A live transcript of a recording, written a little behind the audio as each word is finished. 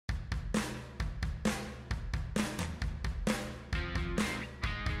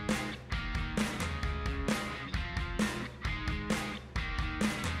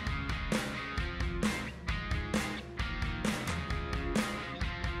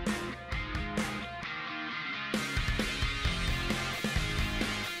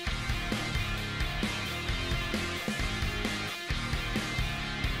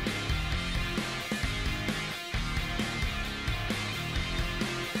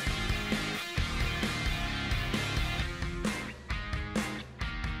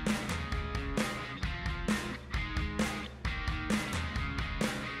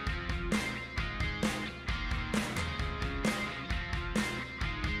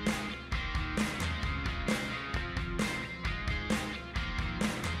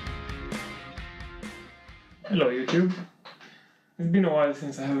Hello YouTube. It's been a while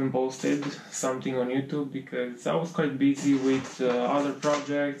since I haven't posted something on YouTube because I was quite busy with other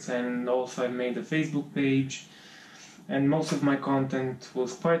projects, and also I made a Facebook page, and most of my content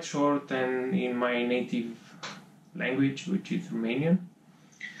was quite short and in my native language, which is Romanian.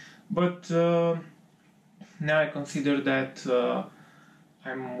 But now I consider that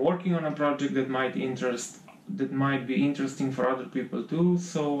I'm working on a project that might be interesting for other people too,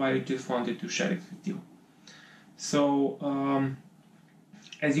 so I just wanted to share it with you. So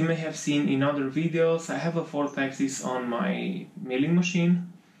as you may have seen in other videos, I have a fourth axis on my milling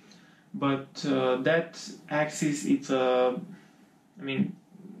machine, but that axis,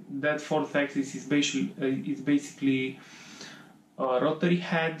 that fourth axis is basically a rotary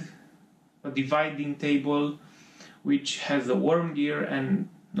head, a dividing table, which has a worm gear, and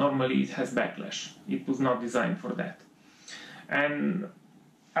normally it has backlash. It was not designed for that. And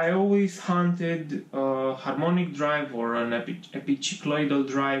I always hunted a harmonic drive or an epicycloidal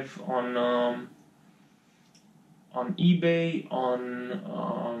drive on eBay,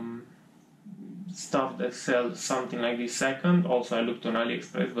 on stuff that sells something like this second. Also, I looked on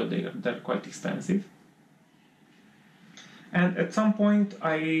AliExpress, but they're quite expensive. And at some point,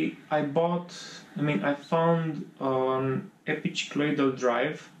 I found an epicycloidal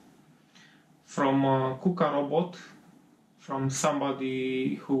drive from a Kuka robot, from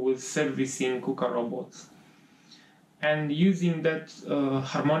somebody who was servicing Kuka robots. And using that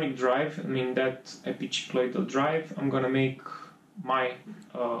harmonic drive, that epicycloidal drive, I'm gonna make my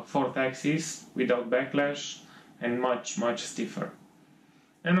fourth axis without backlash and much stiffer.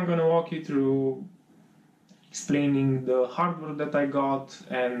 And I'm gonna walk you through explaining the hardware that I got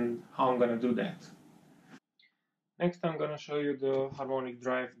and how I'm gonna do that. Next, I'm gonna show you the harmonic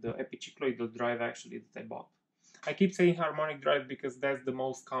drive, the epicycloidal drive actually that I bought. I keep saying harmonic drive because that's the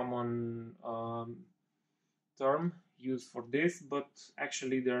most common term used for this, but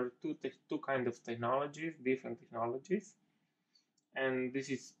actually there are two kind of technologies, different technologies. And this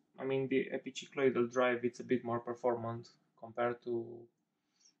is, the epicycloidal drive, it's a bit more performant compared to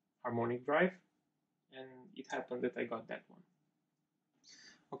harmonic drive, and it happened that I got that one.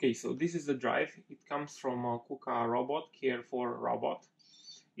 Okay, so this is the drive. It comes from a Kuka robot, KR4 robot.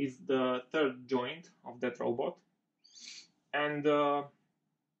 It's the third joint of that robot. And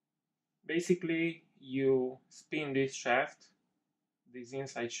basically you spin this shaft, this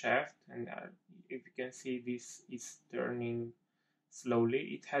inside shaft, and if you can see, this is turning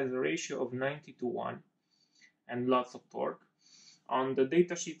slowly. It has a ratio of 90:1 and lots of torque. On the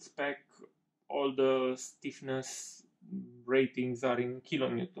datasheet spec, all the stiffness ratings are in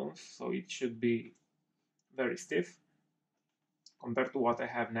kilonewtons, so it should be very stiff compared to what I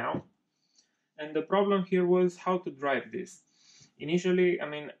have now. And the problem here was how to drive this. Initially,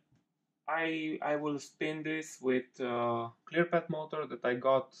 I will spin this with a ClearPath motor that I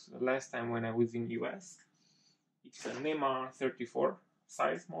got last time when I was in US. It's a NEMA 34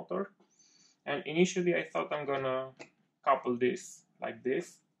 size motor. And initially I thought I'm gonna couple this like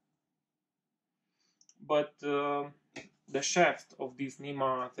this. But the shaft of this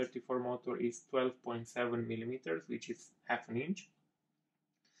NEMA 34 motor is 12.7 millimeters, which is half an inch.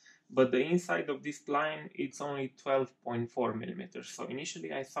 But the inside of this spline, it's only 12.4 millimeters. So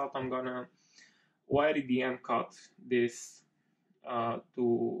initially I thought I'm gonna YRDM cut this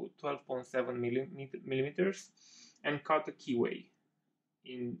to 12.7 millimeters and cut a keyway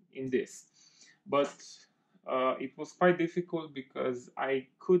in this. But it was quite difficult because I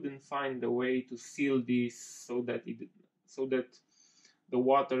couldn't find a way to seal this so that the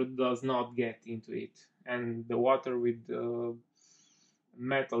water does not get into it, and the water with the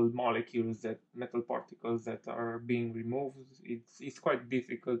metal molecules, metal particles that are being removed, it's quite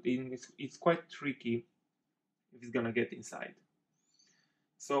difficult, and it's quite tricky if it's gonna get inside.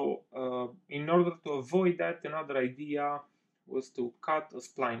 So in order to avoid that, another idea was to cut a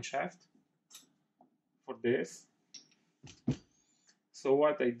spline shaft for this. So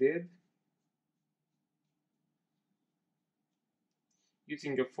what I did,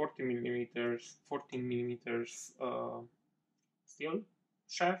 using a 14 millimeters steel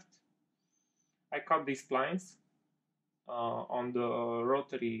shaft, I cut these splines on the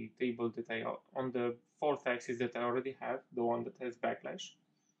rotary table on the fourth axis that I already have, the one that has backlash,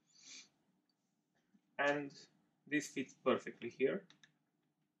 and this fits perfectly here.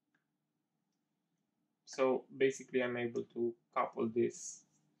 So basically I'm able to couple this,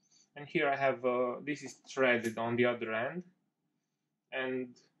 and here I have this is threaded on the other end,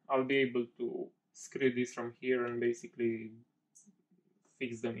 and I'll be able to screw this from here and basically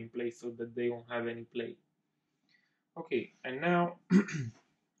fix them in place so that they won't have any play. Okay, and now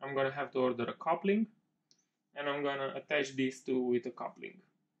I'm gonna have to order a coupling, and I'm gonna attach these two with a coupling,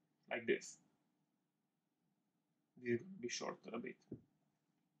 like this. This will be shorter a bit.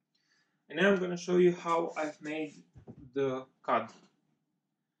 And now I'm gonna show you how I've made the CAD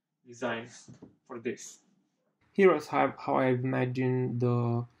design for this. Here is how I imagine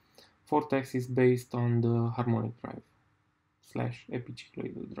the Vertex is based on the harmonic drive /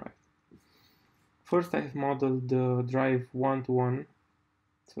 epicycloidal drive. First I've modeled the drive 1-to-1,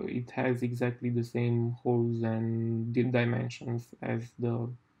 so it has exactly the same holes and dimensions as the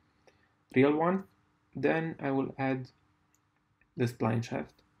real one. Then I will add the spline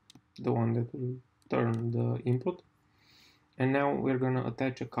shaft, the one that will turn the input. And now we're gonna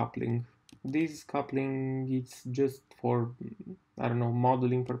attach a coupling. This coupling is just for, I don't know,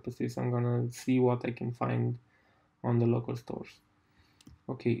 modeling purposes. I'm gonna see what I can find on the local stores.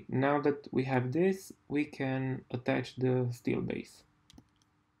 Okay, now that we have this, we can attach the steel base.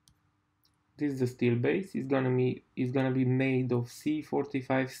 This is the steel base. It's gonna be made of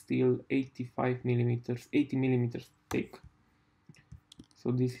C45 steel, 85 millimeters, 80 millimeters thick.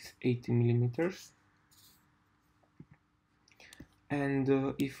 So this is 80 millimeters.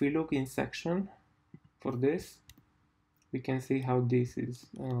 And if we look in section for this, we can see how this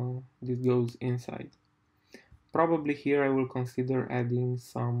goes inside. Probably here I will consider adding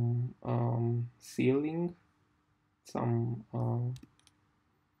some sealing, some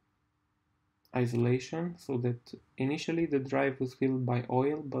isolation, so that initially the drive was filled by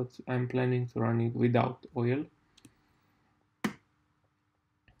oil, but I'm planning to run it without oil.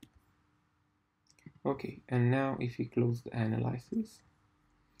 Okay, and now if we close the analysis,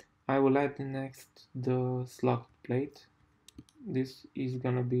 I will add next the slot plate. This is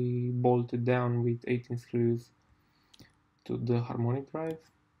gonna be bolted down with 18 screws to the harmonic drive,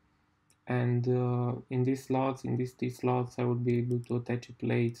 and in these T slots, I will be able to attach a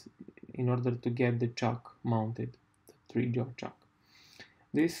plate in order to get the chuck mounted, the 3-jaw chuck.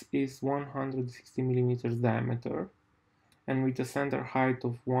 This is 160 millimeters diameter and with a center height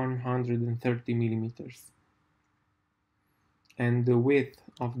of 130 millimeters. And the width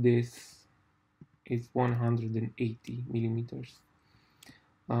of this is 180 millimeters.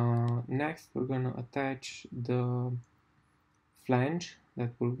 Next, we're gonna attach the flange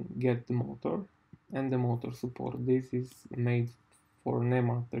that will get the motor and the motor support. This is made for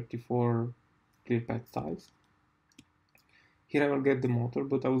NEMA 34 clear pad size. Here I will get the motor,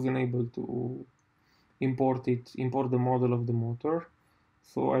 but I was unable to import the model of the motor,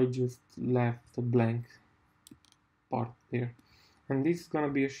 so I just left a blank part there. And this is gonna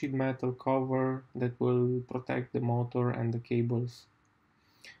be a sheet metal cover that will protect the motor and the cables.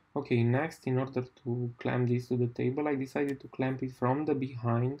 Okay, next, in order to clamp this to the table, I decided to clamp it from the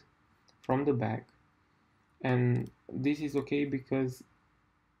behind, from the back. And this is okay because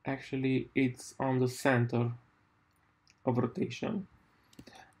actually it's on the center of rotation.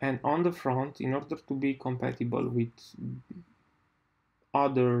 And on the front, in order to be compatible with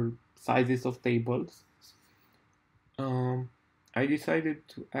other sizes of tables, I decided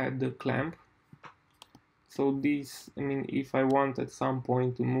to add the clamp. So this, if I want at some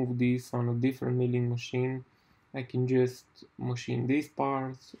point to move this on a different milling machine, I can just machine these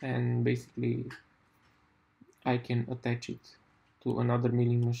parts and basically I can attach it to another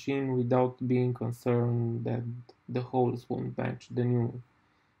milling machine without being concerned that the holes won't match the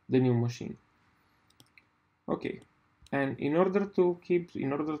new machine. Okay, and in order to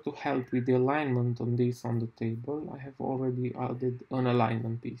help with the alignment on the table, I have already added an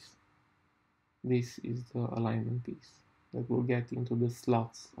alignment piece. This is the alignment piece that will get into the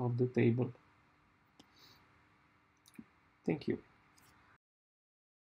slots of the table. Thank you.